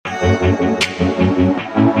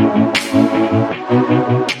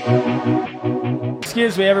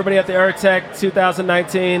Excuse me, everybody at the URTeC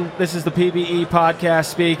 2019. This is the PBE podcast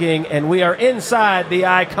speaking, and we are inside the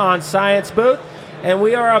Icon Science booth, and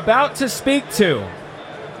we are about to speak to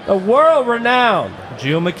the world-renowned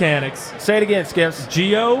geomechanics. Say it again, Skips.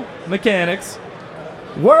 Geomechanics.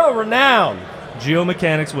 World-renowned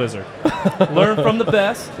geomechanics wizard. Learn from the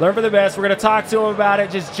best. Learn from the best. We're going to talk to him about it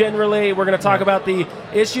just generally. We're going to talk about the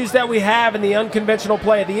issues that we have in the unconventional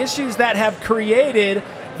play, the issues that have created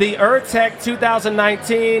the URTeC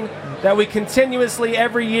 2019, that we continuously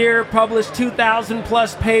every year publish 2,000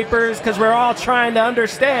 plus papers because we're all trying to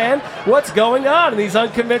understand what's going on in these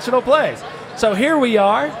unconventional plays. So here we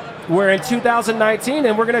are. We're in 2019,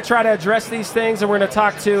 and we're going to try to address these things, and we're going to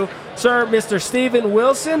talk to Sir Mr. Stephen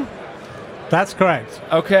Willson. That's correct.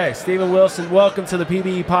 Okay, Stephen Willson, welcome to the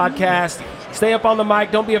PBE podcast. Stay up on the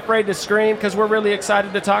mic. Don't be afraid to scream because we're really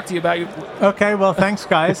excited to talk to you about you. Okay, well, thanks,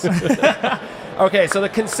 guys. Okay, so the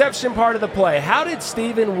conception part of the play. How did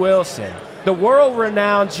Stephen Willson, the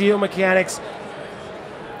world-renowned geomechanics,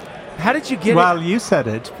 how did you get well, it? you said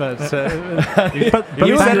it, but you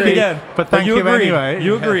said it again. But thank you anyway.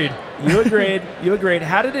 You agreed. You agreed. You agreed.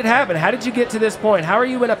 How did it happen? How did you get to this point? How are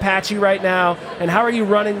you in Apache right now? And how are you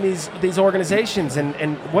running these organizations?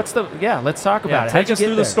 And what's the... Yeah, let's talk about it. Take us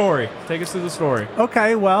through the story. Take us through the story.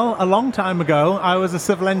 Okay, well, a long time ago, I was a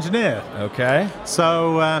civil engineer. Okay.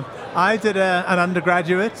 So I did an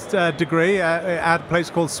undergraduate degree at a place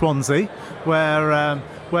called Swansea, where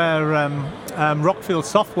Rockfield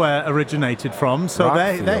Software originated from. So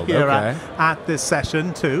they're here at this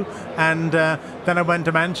session too. And then I went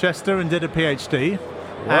to Manchester and did a PhD.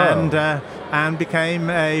 And became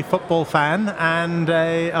a football fan and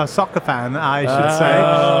a soccer fan, I should say.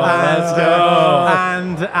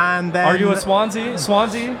 And then, are you a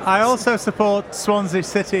Swansea? I also support Swansea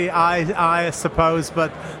City, I suppose,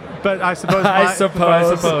 but I suppose... I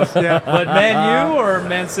suppose. Yeah. But Man U or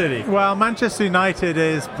Man City? Well, Manchester United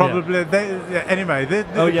is probably... Anyway...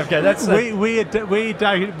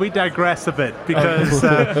 We digress a bit because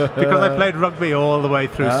I played rugby all the way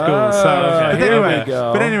through school.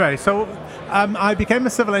 So, but anyway, so I became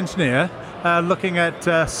a civil engineer looking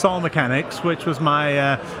at soil mechanics, which was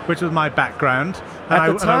my background.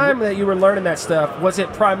 At the time that you were learning that stuff, was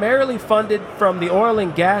it primarily funded from the oil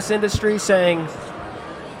and gas industry saying...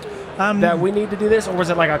 that we need to do this, or was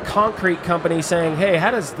it like a concrete company saying, hey, how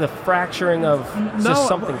does the fracturing of just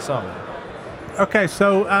something solve? Okay,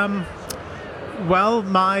 so, well,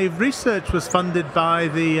 my research was funded by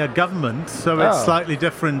the government, so it's slightly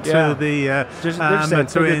different to the...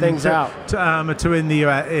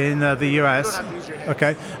 in the US.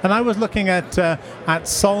 Okay, and I was looking at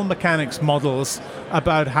soil mechanics models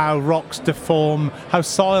about how rocks deform, how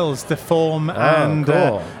soils deform and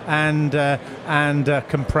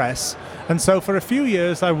compress. And so for a few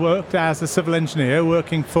years I worked as a civil engineer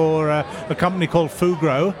working for a company called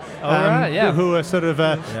Fugro, who are sort of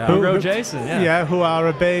who are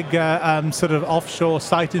a big sort of offshore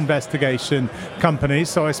site investigation company.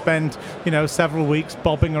 So I spent several weeks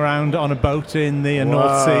bobbing around on a boat in the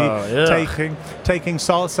North Sea, taking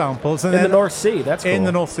soil samples. And in the North Sea, that's cool. In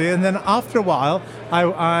the North Sea, and then after a while,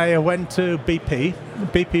 I went to BP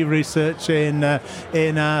Research in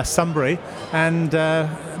Sunbury, and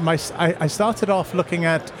I started off looking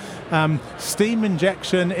at steam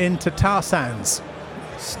injection into tar sands.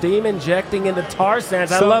 Steam injecting into tar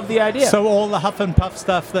sands. I love the idea. So all the huff and puff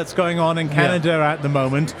stuff that's going on in Canada at the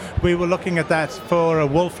moment, we were looking at that for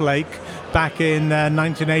Wolf Lake back in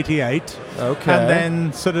 1988. Okay. And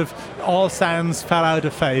then sort of all sands fell out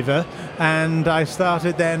of favor, and I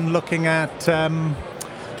started then looking at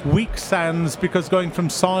weak sands, because going from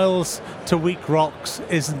soils to weak rocks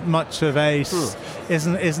isn't much of a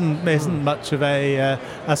much of a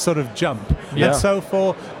sort of jump. And so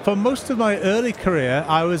for most of my early career,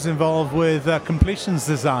 I was involved with completions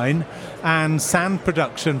design and sand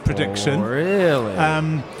production prediction. Oh, really?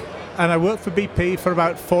 And I worked for BP for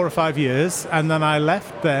about 4 or 5 years, and then I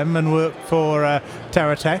left them and worked for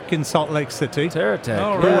URTeC in Salt Lake City.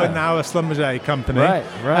 URTeC, who are now a Schlumberger company. Right.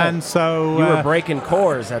 And so you were breaking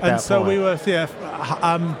cores at that point. And so we were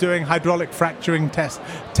doing hydraulic fracturing tests.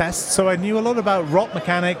 So I knew a lot about rock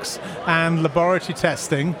mechanics and laboratory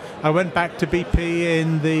testing. I went back to BP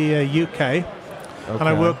in the UK. And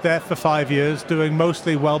I worked there for 5 years, doing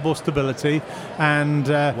mostly wellbore stability and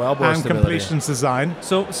completions design.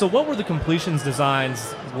 So what were the completions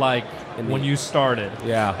designs like when you started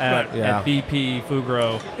at BP,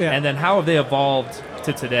 Fugro, and then how have they evolved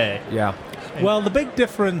to today? Well, the big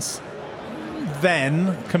difference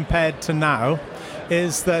then compared to now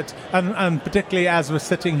is that, and particularly as we're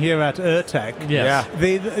sitting here at URTeC,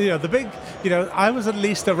 the big, I was at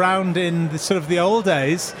least around in the sort of the old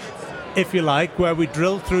days, if you like, where we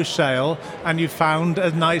drilled through shale and you found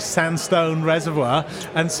a nice sandstone reservoir,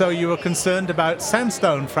 and so you were concerned about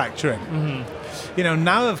sandstone fracturing. Mm-hmm.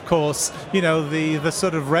 Now, of course, the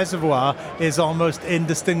sort of reservoir is almost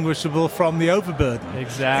indistinguishable from the overburden.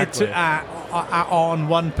 Exactly. On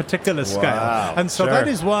one particular scale. Wow. And so that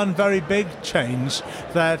is one very big change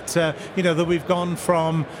that, that we've gone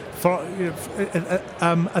from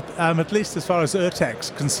at least as far as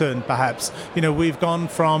URTeC's concerned, perhaps, we've gone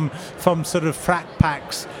from sort of frac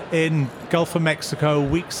packs in Gulf of Mexico,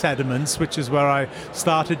 weak sediments, which is where I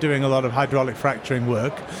started doing a lot of hydraulic fracturing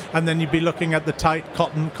work, and then you'd be looking at the tight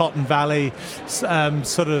Cotton Valley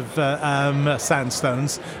sandstones,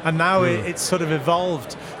 and now it's sort of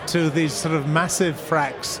evolved to these sort of massive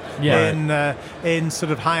fracs in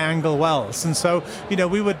sort of high angle wells, and so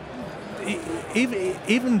we would.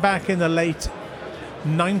 Even back in the late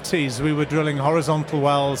 90s, we were drilling horizontal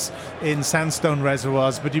wells in sandstone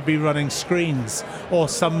reservoirs, but you'd be running screens or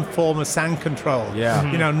some form of sand control. Yeah.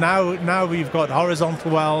 Mm-hmm. Now we've got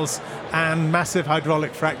horizontal wells and massive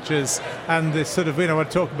hydraulic fractures, and this sort of, I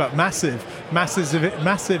talk about massive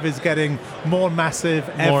is getting more massive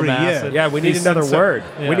every year. Yeah, we need another word.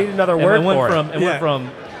 Yeah. We need another word for it. It went from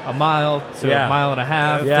a mile to a mile and a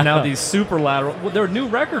half, to now these super lateral. Well, their new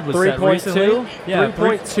record was 3.2.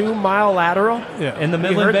 3.2 mile lateral. Yeah. In the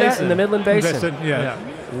Midland Basin. That? In the Midland Basin.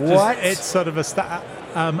 What? It's sort of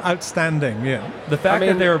outstanding. Yeah. The fact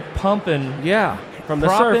that they're pumping from the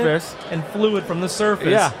surface and fluid from the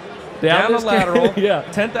surface. Down the lateral,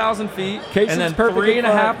 10,000 feet, and then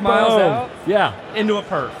 3.5 miles out, into a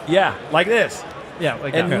perf. Yeah, like this. Yeah,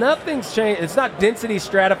 like and nothing's changed. It's not density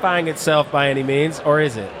stratifying itself by any means, or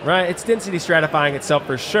is it? Right? It's density stratifying itself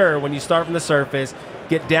for sure when you start from the surface,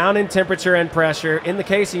 get down in temperature and pressure. In the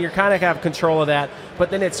casing, you kind of have control of that,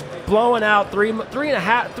 but then it's blowing out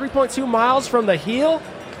 3.2 miles from the heel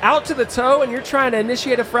out to the toe, and you're trying to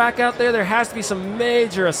initiate a frac out there. There has to be some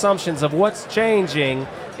major assumptions of what's changing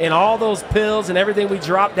in all those pills and everything we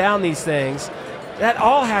drop down these things. That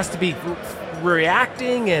all has to be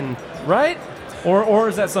reacting and, right? Or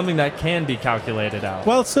is that something that can be calculated out?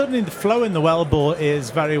 Well, certainly the flow in the wellbore is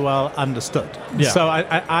very well understood. Yeah. So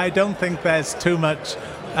I don't think there's too much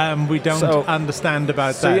we don't understand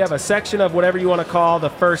about that. So you have a section of whatever you want to call the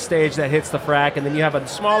first stage that hits the frac, and then you have a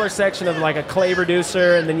smaller section of like a clay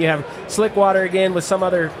reducer, and then you have slick water again with some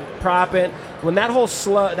other proppant. When that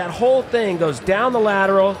whole thing goes down the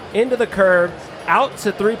lateral, into the curve, out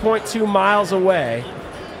to 3.2 miles away,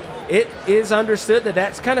 it is understood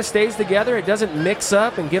that kind of stays together. It doesn't mix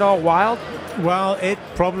up and get all wild. Well, it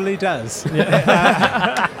probably does.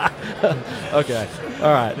 Okay.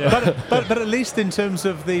 All right. Yeah. But at least in terms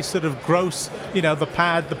of the sort of gross, the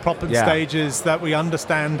pad, the proppant stages, that we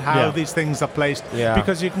understand how these things are placed. Yeah.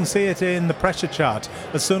 Because you can see it in the pressure chart.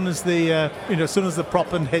 As soon as the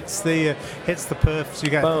proppant hits the perfs, you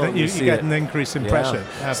get an increase in pressure.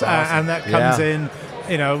 That's awesome. And that comes in.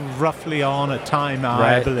 Roughly on a time,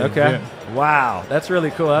 I believe. Okay. Yeah. Wow, that's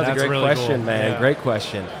really cool. That's a great really question, cool. Man. Yeah. Great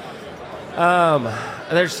question.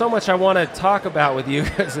 There's so much I want to talk about with you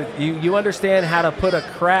because you understand how to put a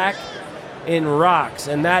crack in rocks,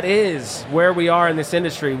 and that is where we are in this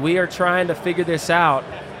industry. We are trying to figure this out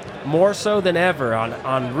more so than ever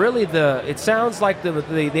on really it sounds like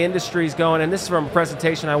the industry's going, and this is from a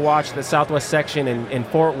presentation I watched, the Southwest section in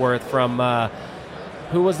Fort Worth from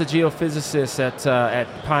who was the geophysicist at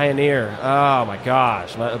Pioneer? Oh my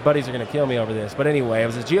gosh, my buddies are going to kill me over this. But anyway, it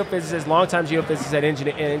was a geophysicist, longtime geophysicist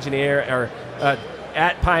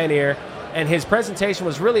at Pioneer, and his presentation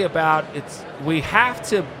was really about we have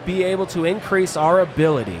to be able to increase our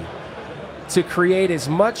ability to create as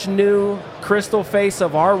much new crystal face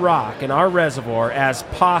of our rock and our reservoir as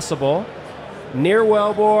possible near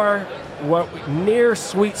wellbore. Near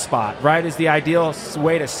sweet spot, right, is the ideal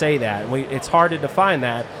way to say that. It's hard to define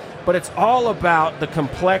that, but it's all about the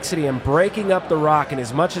complexity and breaking up the rock in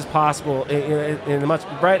as much as possible.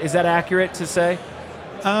 Right? Is that accurate to say?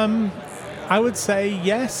 I would say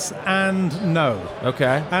yes and no.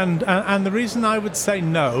 Okay. And the reason I would say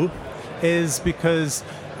no is because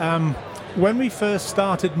when we first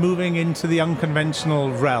started moving into the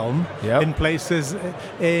unconventional realm, in places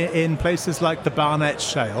like the Barnett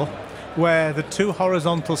Shale, where the two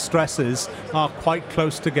horizontal stresses are quite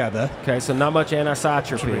close together. Okay, so not much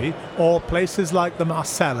anisotropy. Or places like the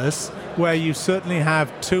Marcellus, where you certainly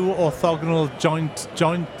have two orthogonal joint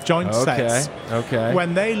sets. Okay.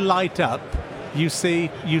 When they light up, you see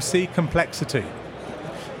complexity.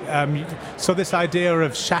 so this idea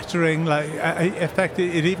of shattering, in fact,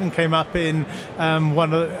 it even came up in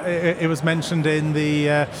it was mentioned in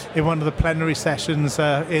one of the plenary sessions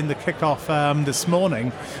in the kickoff this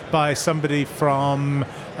morning by somebody from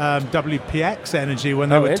WPX Energy when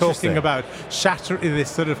they were talking about shattering, this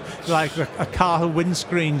sort of like a car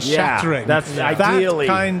windscreen shattering. That's ideally.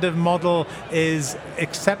 That kind of model is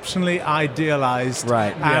exceptionally idealized,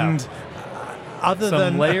 right? And other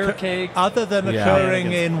than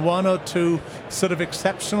occurring in one or two sort of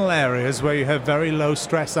exceptional areas where you have very low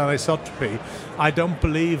stress anisotropy, I don't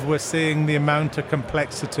believe we're seeing the amount of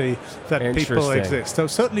complexity that people exist. So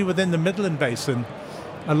certainly within the Midland Basin,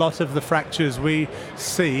 a lot of the fractures we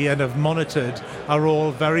see and have monitored are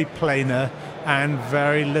all very planar and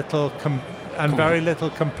very little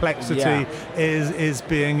complexity is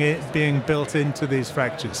being built into these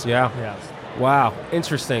fractures. Yeah. Wow.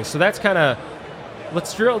 Interesting. So that's kind of.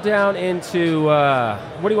 Let's drill down into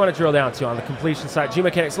what do you want to drill down to on the completion side,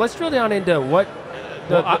 geomechanics. Let's drill down into what.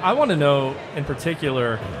 I want to know in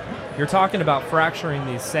particular. You're talking about fracturing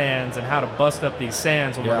these sands and how to bust up these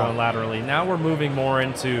sands when we're going laterally. Now we're moving more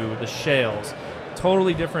into the shales.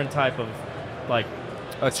 Totally different type of, like,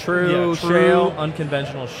 a true shale,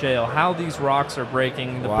 unconventional shale. How these rocks are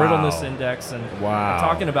breaking, the brittleness index, and I'm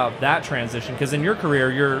talking about that transition. Because in your career,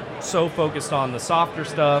 you're so focused on the softer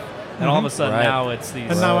stuff. And all of a sudden now it's these.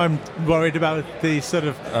 And now I'm worried about the sort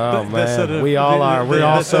of. We all are. We're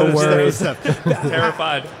all so worried.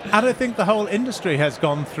 Terrified. And I think the whole industry has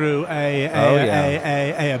gone through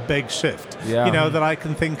a big shift. Yeah. You know, that I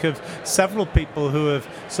can think of several people who have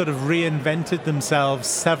sort of reinvented themselves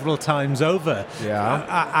several times over.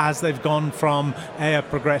 Yeah. As they've gone from a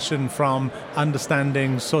progression from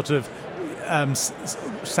understanding sort of.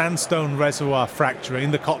 Sandstone reservoir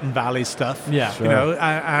fracturing, the Cotton Valley stuff, you know,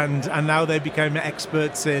 and now they became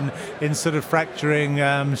experts in sort of fracturing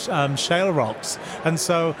shale rocks, and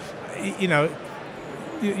so, you know,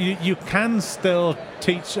 you can still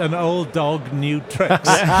teach an old dog new tricks.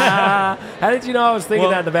 How did you know I was thinking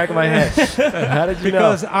that in the back of my head? How did you know?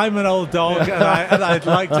 Because I'm an old dog, and I'd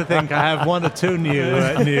like to think I have one or two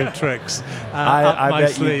new tricks up my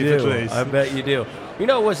sleeve at least. I bet you do. You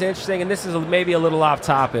know what's interesting, and this is maybe a little off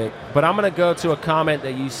topic, but I'm going to go to a comment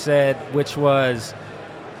that you said, which was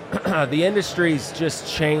the industry's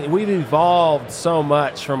just changed. We've evolved so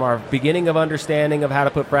much from our beginning of understanding of how to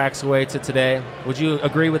put fracs away to today. Would you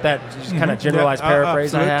agree with that just kind of generalized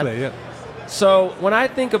paraphrase I had? Yeah. So when I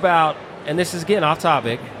think about, and this is again off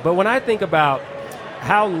topic, but when I think about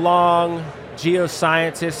how long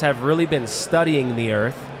geoscientists have really been studying the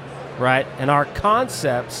Earth, right, and our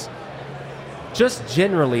concepts just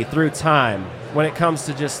generally through time when it comes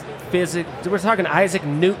to just physics, we're talking Isaac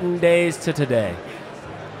Newton days to today.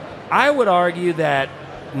 I would argue that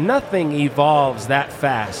nothing evolves that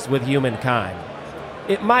fast with humankind.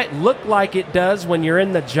 It might look like it does when you're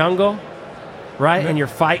in the jungle, right, and you're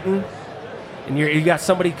fighting, and you got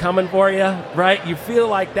somebody coming for you, right? You feel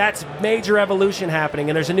like that's major evolution happening,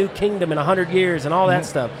 and there's a new kingdom in 100 years and all that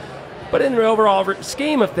stuff. But in the overall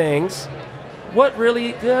scheme of things, what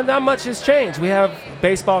really, not much has changed. We have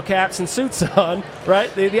baseball caps and suits on, right?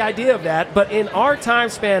 The idea of that. But in our time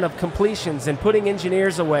span of completions and putting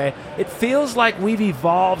engineers away, it feels like we've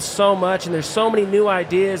evolved so much, and there's so many new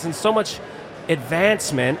ideas and so much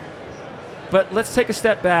advancement. But let's take a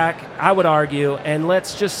step back, I would argue, and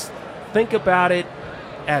let's just think about it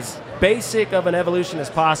as basic of an evolution as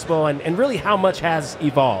possible, and really how much has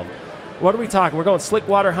evolved. What are we talking? We're going slick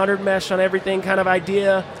water 100 mesh on everything kind of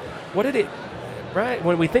idea. What did it... Right,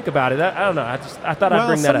 when we think about it, I don't know. I thought I'd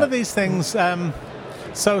bring that up. Some of these things, some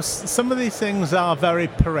of these things are very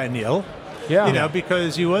perennial. Yeah. You know,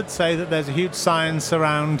 because you would say that there's a huge science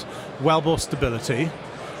around wellbore stability,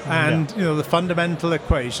 and you know the fundamental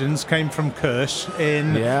equations came from Kirsch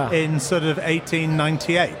in sort of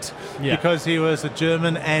 1898, because he was a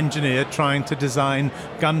German engineer trying to design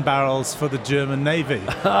gun barrels for the German Navy,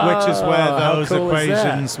 which is where those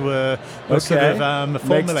equations were sort of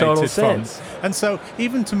formulated from. And so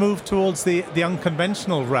even to move towards the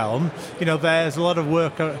unconventional realm, you know, there's a lot of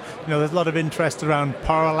work, there's a lot of interest around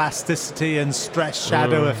poroelasticity and stress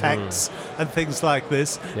shadow effects and things like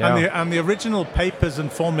this. And the original papers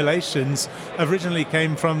and formulations originally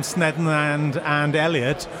came from Snedden and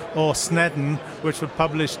Elliott, or Snedden, which were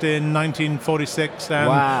published in 1946 and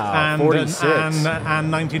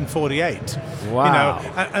 1948. Wow. You know,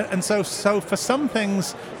 and so for some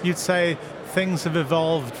things you'd say things have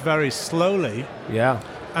evolved very slowly. Yeah.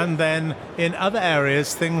 And then in other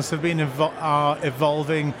areas, things have been are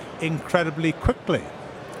evolving incredibly quickly.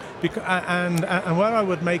 and where I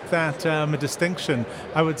would make that a distinction,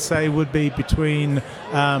 I would say would be between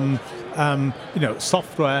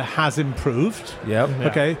software has improved. Yep.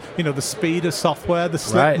 Okay. The speed of software, the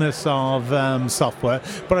slickness of software.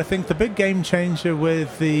 But I think the big game changer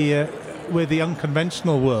with the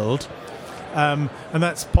unconventional world, and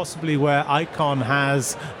that's possibly where ICON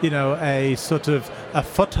has, a sort of a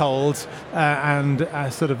foothold and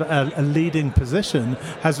a sort of a leading position,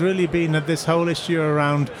 has really been at this whole issue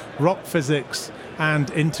around rock physics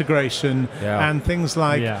and integration and things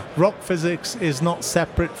like rock physics is not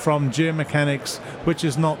separate from geomechanics, which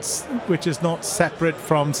is not separate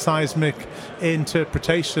from seismic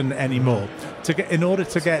interpretation anymore. In order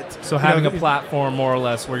to get having a platform more or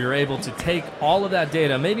less where you're able to take all of that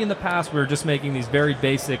data. Maybe in the past we were just making these very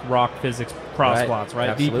basic rock physics cross plots,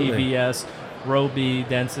 right? VPVS, rho B,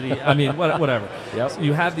 density. I mean, whatever. Yep. So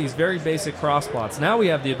you have these very basic cross plots. Now we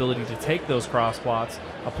have the ability to take those cross plots,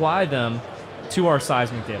 apply them to our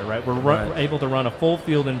seismic data, right? We're able to run a full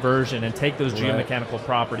field inversion and take those geomechanical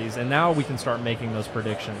properties, and now we can start making those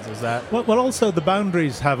predictions. Is that? Well, also the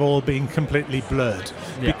boundaries have all been completely blurred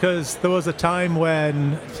because there was a time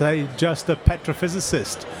when, say, just a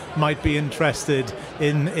petrophysicist might be interested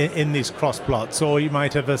in these cross plots, or you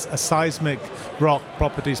might have a seismic rock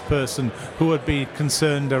properties person who would be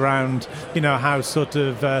concerned around, how sort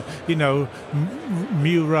of,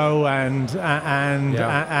 mu rho and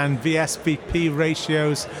VSVP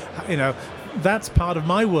ratios, that's part of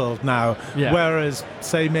my world now. Whereas,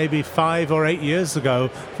 say, maybe 5 or 8 years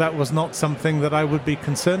ago, that was not something that I would be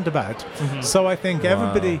concerned about. So I think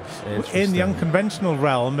everybody in the unconventional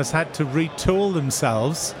realm has had to retool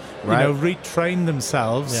themselves, retrain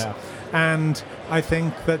themselves. And I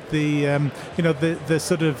think that the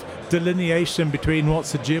sort of delineation between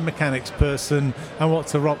what's a geomechanics person and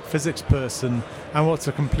what's a rock physics person and what's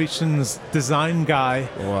a completions design guy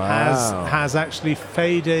has actually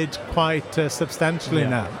faded quite substantially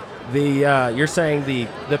now. You're saying the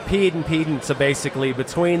ped and pedants are basically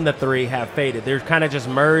between the three have faded. They're kind of just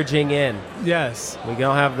merging in. Yes. We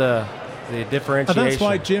don't have the differentiation. And that's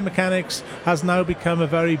why geomechanics has now become a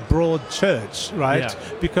very broad church, right?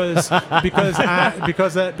 Because at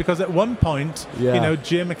one point,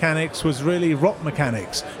 geomechanics was really rock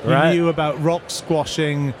mechanics. You knew about rock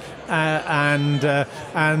squashing, and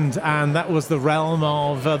that was the realm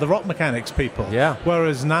of the rock mechanics people.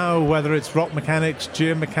 Whereas now, whether it's rock mechanics,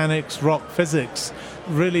 geomechanics, rock physics,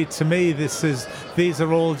 really, to me, these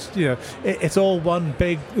are all, it's all one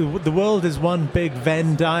big. The world is one big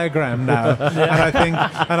Venn diagram now,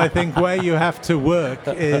 and I think where you have to work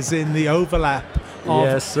is in the overlap. It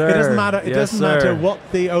doesn't matter. It doesn't matter what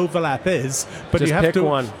the overlap is, but just you have pick to.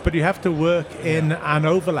 one. But you have to work in an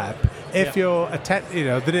overlap. If you're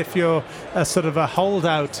if you're a sort of a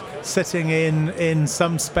holdout sitting in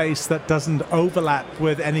some space that doesn't overlap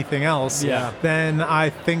with anything else, then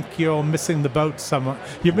I think you're missing the boat somewhat.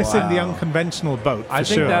 You're missing the unconventional boat. I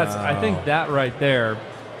think that right there,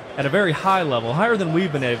 at a very high level, higher than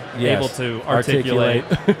we've been able to articulate.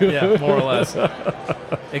 More or less.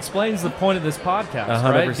 Explains the point of this podcast,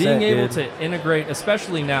 right? Being able to integrate,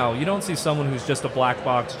 especially now, you don't see someone who's just a black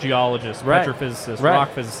box geologist, petrophysicist,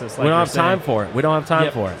 rock physicist. Like we don't have time for it. We don't have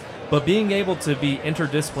time for it. But being able to be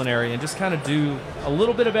interdisciplinary and just kind of do a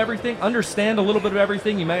little bit of everything, understand a little bit of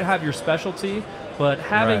everything. You might have your specialty, but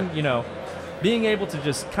having, being able to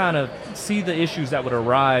just kind of see the issues that would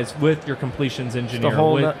arise with your completions engineer,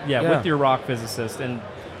 with your rock physicist, and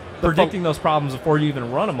predicting those problems before you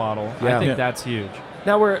even run a model, I think that's huge.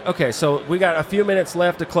 Now so we got a few minutes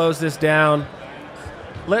left to close this down.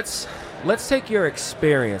 Let's take your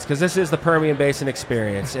experience, because this is the Permian Basin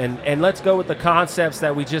experience, and let's go with the concepts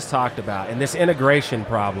that we just talked about and this integration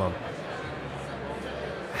problem.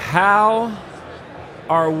 How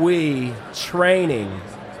are we training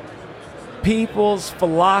people's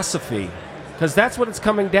philosophy? Because that's what it's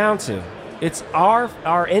coming down to. It's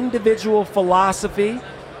our individual philosophy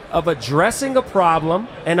of addressing a problem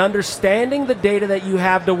and understanding the data that you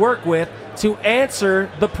have to work with to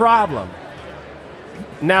answer the problem.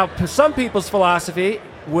 Now, some people's philosophy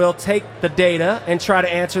will take the data and try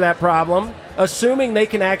to answer that problem, assuming they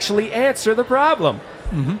can actually answer the problem.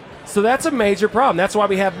 So that's a major problem. That's why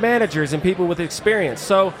we have managers and people with experience.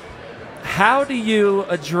 So how do you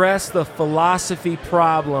address the philosophy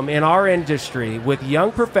problem in our industry with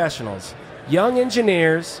young professionals, young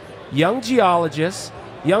engineers, young geologists,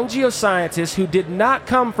 young geoscientists who did not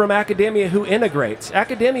come from academia, who integrates?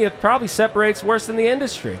 Academia probably separates worse than the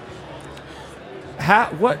industry.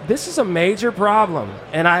 This is a major problem,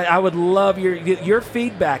 and I would love your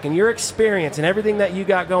feedback and your experience and everything that you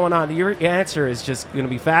got going on. Your answer is just going to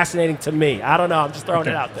be fascinating to me. I don't know. I'm just throwing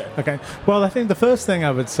it out there. Okay. Well, I think the first thing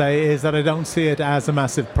I would say is that I don't see it as a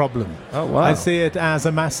massive problem. Oh, wow. I see it as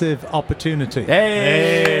a massive opportunity.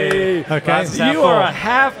 Hey! Okay. You are a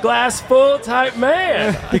half glass full type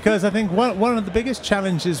man. Because I think one of the biggest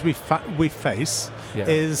challenges we face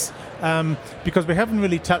is because we haven't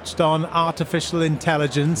really touched on artificial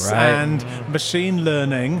intelligence and machine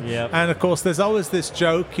learning. Yep. And of course, there's always this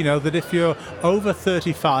joke, that if you're over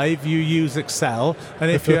 35, you use Excel, and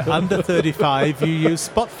if you're under 35, you use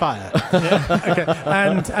Spotfire. Okay.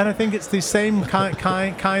 And I think it's the same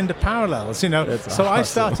kind of parallels. So awesome. I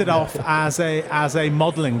started off as a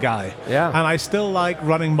modeling guy, and I still like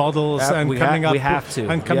running models and coming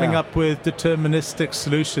up with deterministic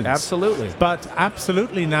solutions. Absolutely. But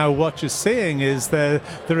absolutely now what you're seeing is there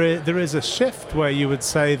is a shift where you would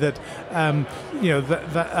say that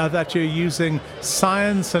that you're using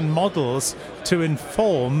science and models to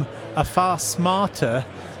inform a far smarter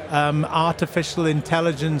artificial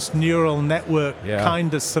intelligence neural network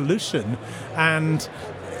kind of solution. And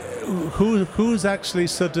who's actually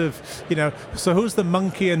sort of, so who's the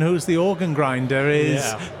monkey and who's the organ grinder is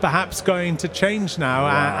perhaps going to change now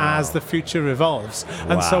as the future evolves.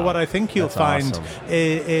 And so what I think you'll find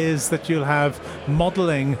is that you'll have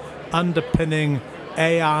modeling underpinning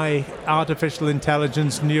AI, artificial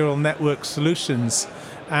intelligence, neural network solutions.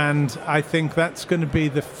 And I think that's going to be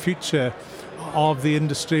the future of the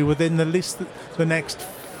industry within at least the next,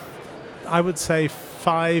 I would say,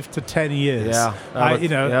 5 to 10 years. But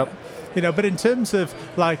in terms of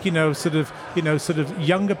sort of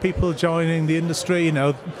younger people joining the industry,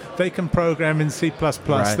 they can program in C++.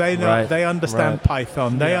 They know, they understand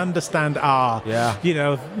Python. They understand R.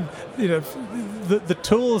 The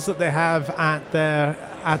tools that they have at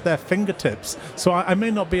their fingertips. So I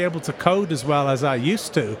may not be able to code as well as I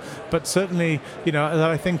used to, but certainly,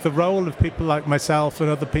 I think the role of people like myself and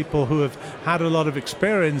other people who have had a lot of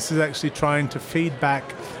experience is actually trying to feed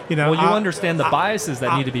back. Well, you understand the biases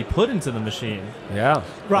that need to be put into the machine. Yeah,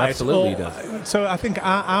 right. Absolutely does. So I think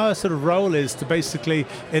our sort of role is to basically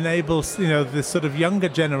enable, this sort of younger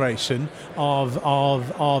generation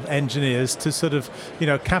of engineers to sort of,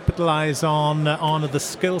 capitalize on the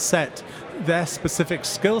skill set, their specific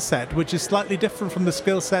skill set, which is slightly different from the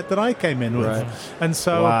skill set that I came in with. And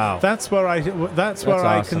so that's where I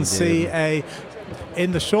can see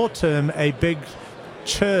in the short term a big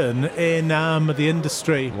churn in the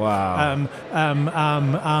industry happening.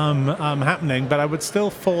 But I would still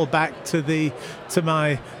fall back to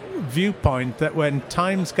my viewpoint that when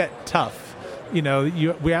times get tough,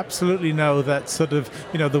 we absolutely know that sort of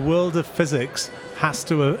the world of physics has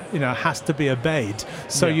to be obeyed.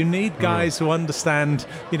 So you need guys who understand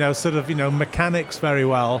mechanics very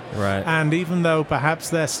well. Right. And even though perhaps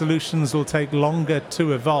their solutions will take longer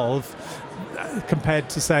to evolve compared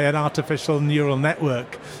to, say, an artificial neural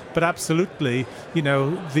network, but absolutely,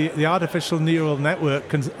 the artificial neural network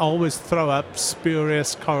can always throw up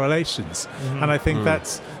spurious correlations, and I think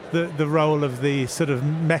that's the role of the sort of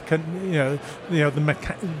the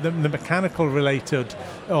mechanical related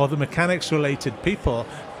or the mechanics related people,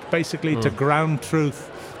 basically to ground truth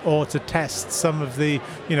or to test some of the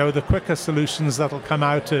the quicker solutions that'll come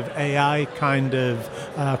out of AI kind of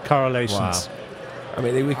correlations. Wow. I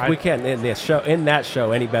mean, we can't end that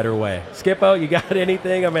show any better way. Skippo, you got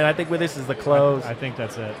anything? I mean, I think this is the close. I think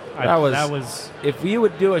that's it. That was. If you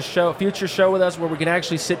would do a future show with us where we can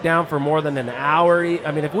actually sit down for more than an hour,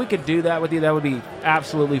 I mean, if we could do that with you, that would be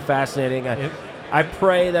absolutely fascinating. I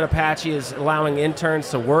pray that Apache is allowing interns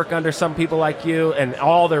to work under some people like you and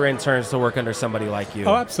all their interns to work under somebody like you.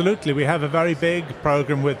 Oh, absolutely. We have a very big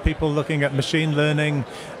program with people looking at machine learning,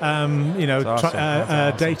 data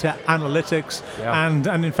analytics,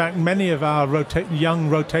 and in fact, many of our young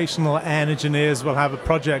rotational engineers will have a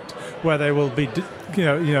project where they will be,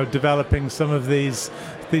 developing some of these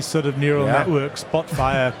sort of neural networks,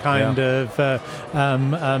 Spotfire kind of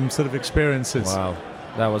sort of experiences. Wow.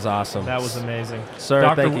 That was awesome. That was amazing. Sir,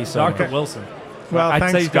 thank you so much. Dr. Wilson. Well,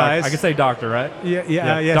 thanks, guys. I can say doctor, right? Yes.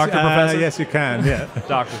 Dr. Professor? Yes, you can, yeah.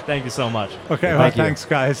 Doctor, thank you so much. Okay, thanks,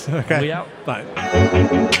 guys. Okay. We out. Bye.